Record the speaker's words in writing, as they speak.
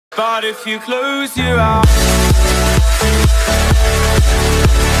but if you close your eyes.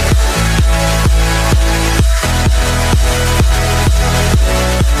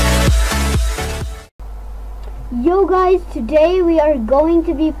 Yo guys, today we are going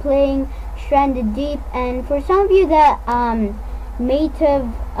to be playing Stranded Deep, and for some of you that may have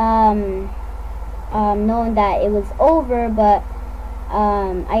known that it was over, but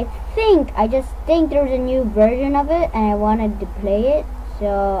I just think there was a new version of it and I wanted to play it,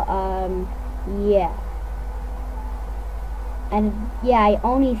 so yeah. And yeah, I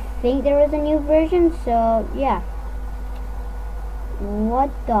only think there was a new version, so yeah. What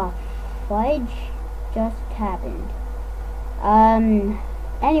the fudge just happened?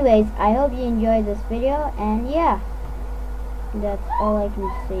 Anyways, I hope you enjoyed this video, and yeah, that's all I can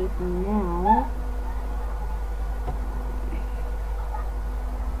say for now.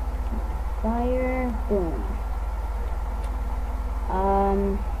 Fire, boom.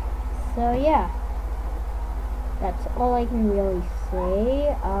 So yeah, that's all I can really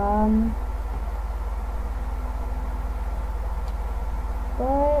say.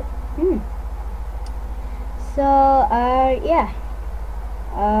 So yeah,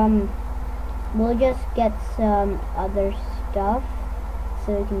 we'll just get some other stuff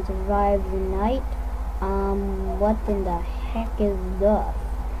so we can survive the night. What in the heck is this?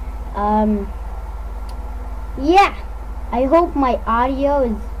 Yeah, I hope my audio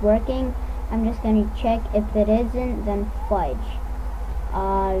is working. I'm just gonna check. If it isn't, then fudge.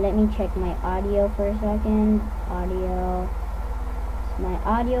 Let me check my audio for a second. Audio. Is my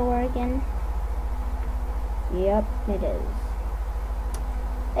audio working? Yep, it is.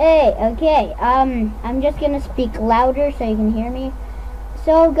 Hey, okay. I'm just gonna speak louder so you can hear me.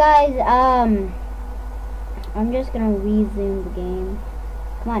 So guys, I'm just gonna resume the game.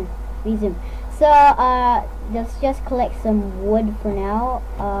 Come on, resume. So let's just collect some wood for now.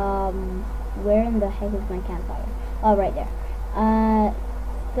 Where in the heck is my campfire? Oh, right there.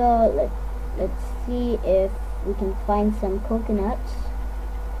 So let's see if we can find some coconuts.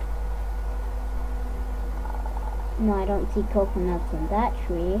 No, I don't see coconuts in that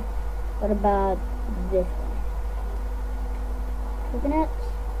tree. What about this one? Coconuts?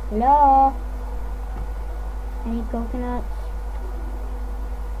 Hello? Any coconuts?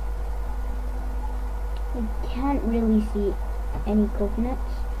 I can't really see any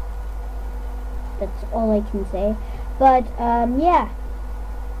coconuts. That's all I can say. But, yeah.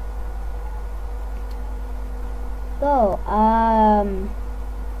 So,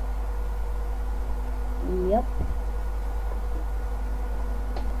 yep.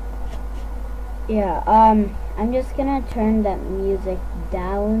 Yeah, I'm just gonna turn that music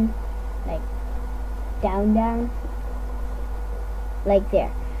down, like, down, like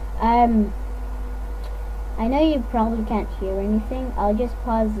there. I know you probably can't hear anything. I'll just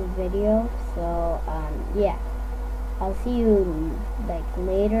pause the video, so, yeah. I'll see you, like,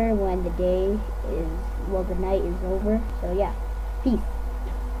 later when the day is, well, the night is over, so yeah. Peace.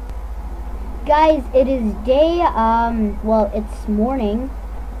 Guys, it is day, well, it's morning.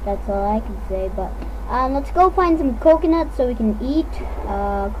 That's all I can say, but let's go find some coconuts so we can eat.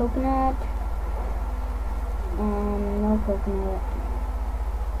 Coconut. No coconut.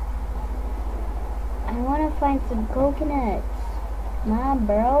 I want to find some coconuts. Come on,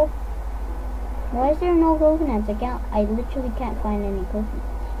 bro. Why is there no coconuts? I literally can't find any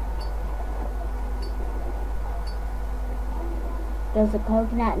coconuts. Does the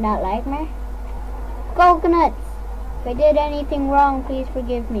coconut not like me? Coconuts! If I did anything wrong, please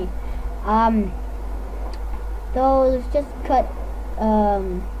forgive me. So let's just cut, I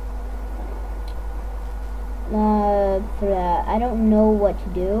don't know what to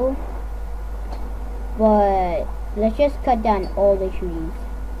do, but let's just cut down all the trees.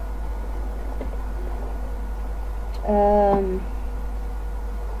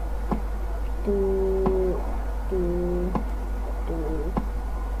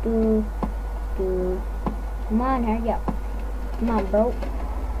 Come on, hurry up. Come on, bro.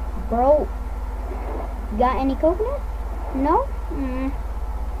 Bro. You got any coconut? No?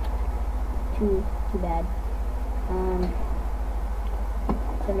 Too bad.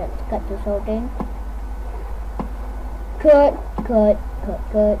 So let's cut this whole thing. Cut.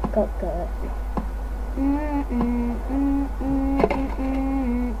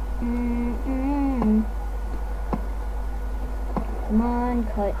 Come on,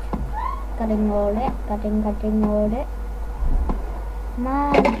 cut. Cutting all it. Cutting all it. Come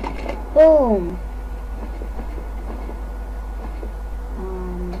on. Boom.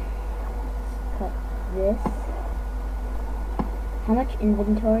 Cut this. How much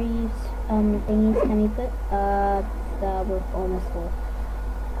inventories thingies can we put? We're almost full.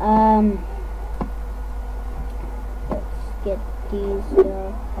 Let's get these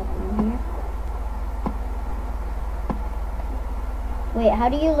up in here. Wait, how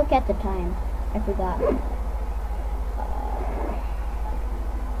do you look at the time? I forgot.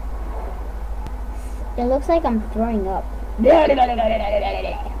 It looks like I'm throwing up. It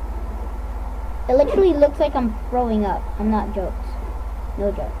literally looks like I'm throwing up. I'm not jokes.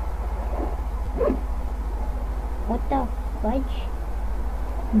 No jokes. What the fudge?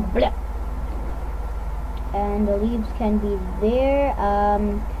 Blah. And the leaves can be there.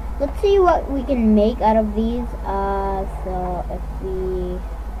 Let's see what we can make out of these. So if we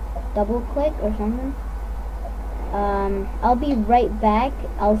double click or something. I'll be right back.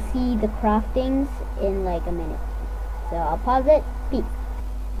 I'll see the craftings in like a minute. So I'll pause it. Peace.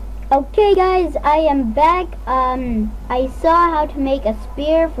 Okay guys, I am back. I saw how to make a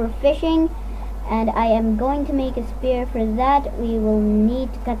spear for fishing, and I am going to make a spear. For that we will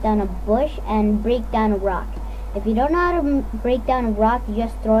need to cut down a bush and break down a rock. If you don't know how to break down a rock, you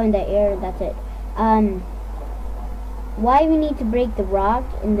just throw it in the air, that's it. Why we need to break the rock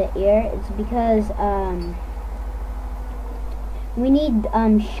in the air is because we need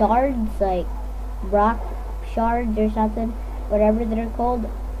shards, like rock shards or something, whatever they're called,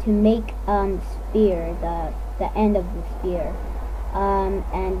 to make spear, the end of the spear.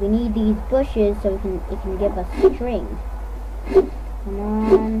 And we need these bushes so it can give us string. Come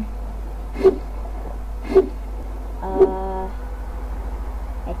on.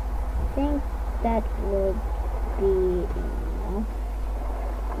 I think that will be enough.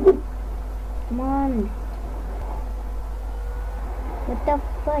 Come on. What the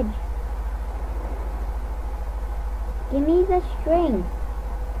fudge? Give me the string.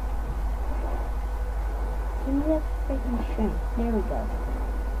 Give me the freaking string. There we go.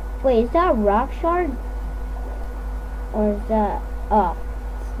 Wait, is that a rock shard? Or is that... Oh,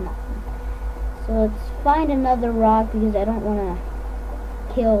 it's nothing. So let's find another rock because I don't want to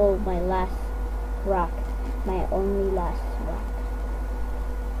kill my last rock. My only last rock.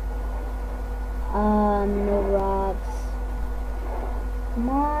 No rocks. Come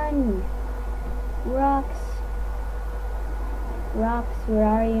on. Rocks. Rocks, where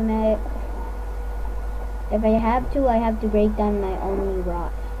are you, mate? If I have to break down my only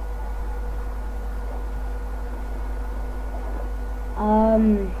rock.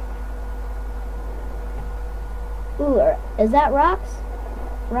 Ooh, is that rocks?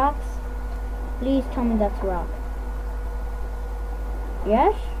 Rocks? Please tell me that's a rock.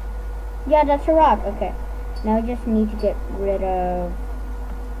 Yes? Yeah, that's a rock. Okay. Now I just need to get rid of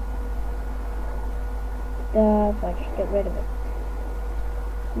the fudge. Get rid of it.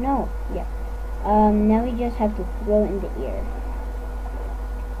 No. Yeah. Now we just have to throw it in the air.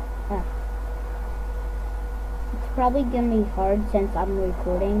 It's probably gonna be hard since I'm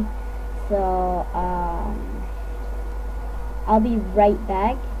recording. So, I'll be right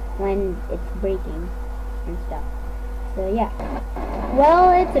back when it's breaking and stuff. So yeah.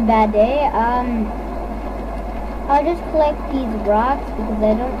 Well, it's a bad day. I'll just collect these rocks because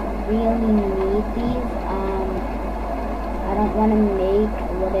I don't really need these. I don't want to make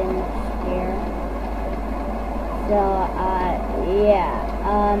a wooden spear. So, yeah.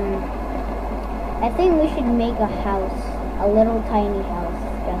 I think we should make a house, a little tiny house,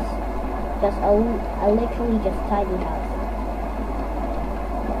 just a literally just tiny house.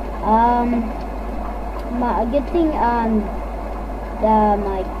 A good thing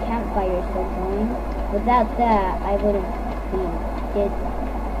my campfire is still going. Without that, I would have been dead.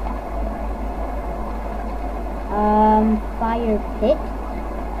 Fire pit.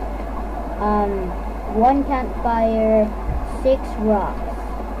 One campfire, 6 rocks.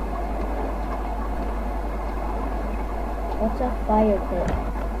 What's a fire pit?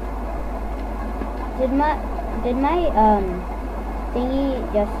 Did my thingy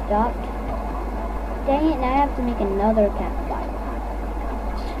just stop? Dang it, now I have to make another campfire.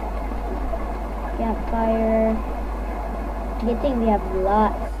 Campfire. Good thing we have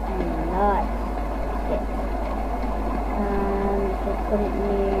lots and lots of sticks. Just put it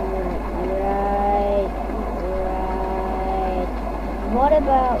near right. What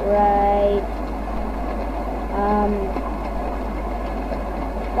about right?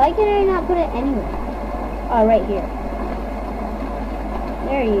 Why can I not put it anywhere? Oh, right here.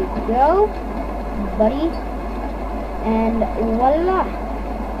 There you go, buddy. And voila.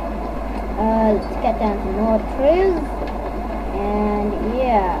 Let's get down some more trees. And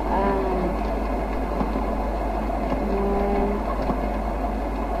yeah,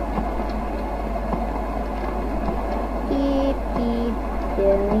 keep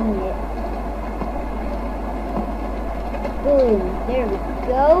doing it. Boom, there we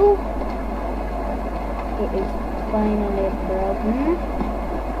go. go. It is finally broken.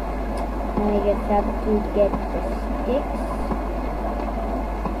 Now I just have to get the sticks.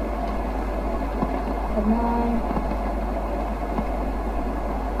 Come on.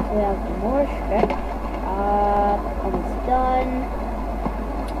 We have more stretch. Almost done.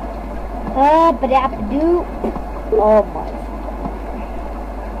 But I have to do. Oh my.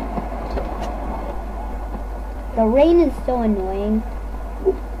 The rain is so annoying.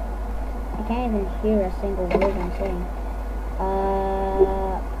 I can't even hear a single word I'm saying.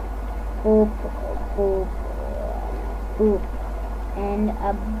 Boop, boop, boop, and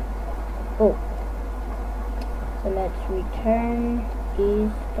a boop. So let's return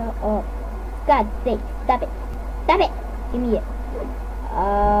these stuff. Oh, God sake! Stop it! Stop it! Give me it.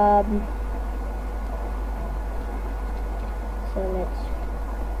 So let's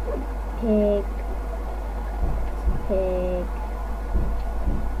pick.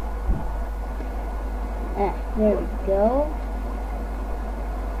 There we go.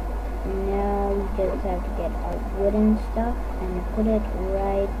 Now we just have to get our wooden stuff and put it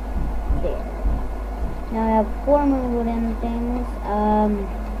right there. Now I have 4 more wooden things.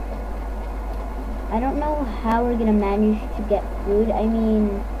 I don't know how we're gonna manage to get food. I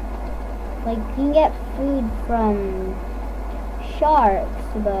mean, like, you can get food from sharks,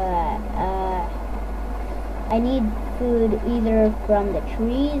 but I need food either from the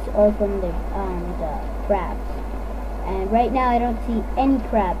trees or from the crabs. And right now I don't see any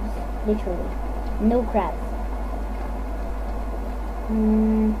crabs, literally. No crabs.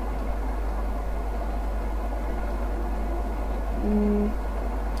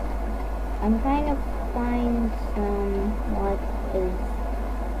 I'm trying to find some, what is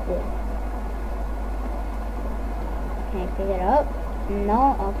this? Can I pick it up?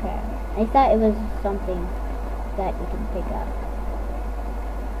 No? Okay. I thought it was something that you can pick up.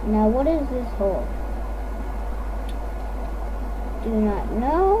 Now what is this hole? Do not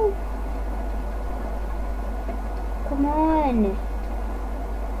know. Come on.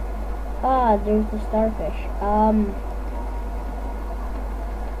 Ah, there's the starfish.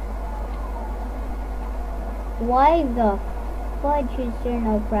 Why the fudge is there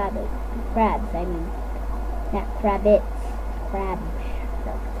no crabs? I mean, not crabbits. Crabs.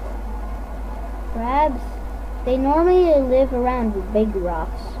 Crabs, they normally live around with big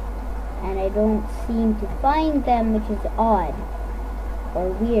rocks, and I don't seem to find them, which is odd or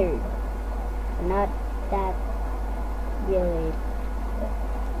weird. Not that really.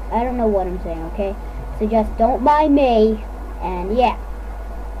 I don't know what I'm saying, okay? So just don't mind me, and yeah.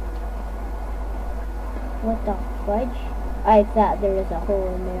 What the fudge? I thought there was a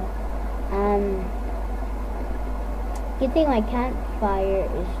hole in there. Good thing my campfire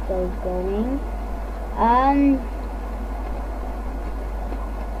is still going.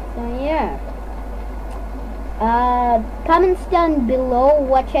 So yeah. Comments down below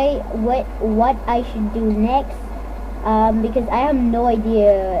what I should do next. Because I have no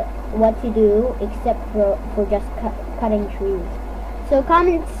idea what to do except for just cutting trees. So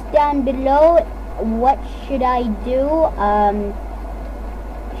comments down below, what should I do?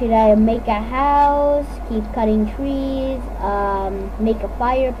 Should I make a house, keep cutting trees, make a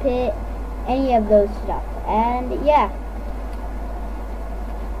fire pit, any of those stuff? And yeah.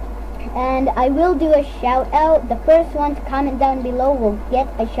 And I will do a shout out. The first one to comment down below will get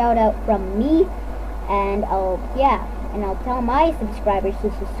a shout out from me. And I'll tell my subscribers to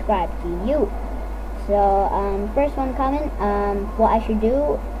subscribe to you. So first one comment, what I should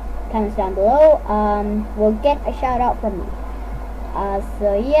do, comments down below, will get a shout out from me.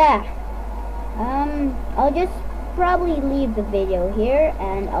 So yeah, I'll just probably leave the video here,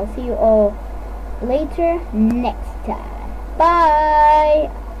 and I'll see you all later next time. Bye.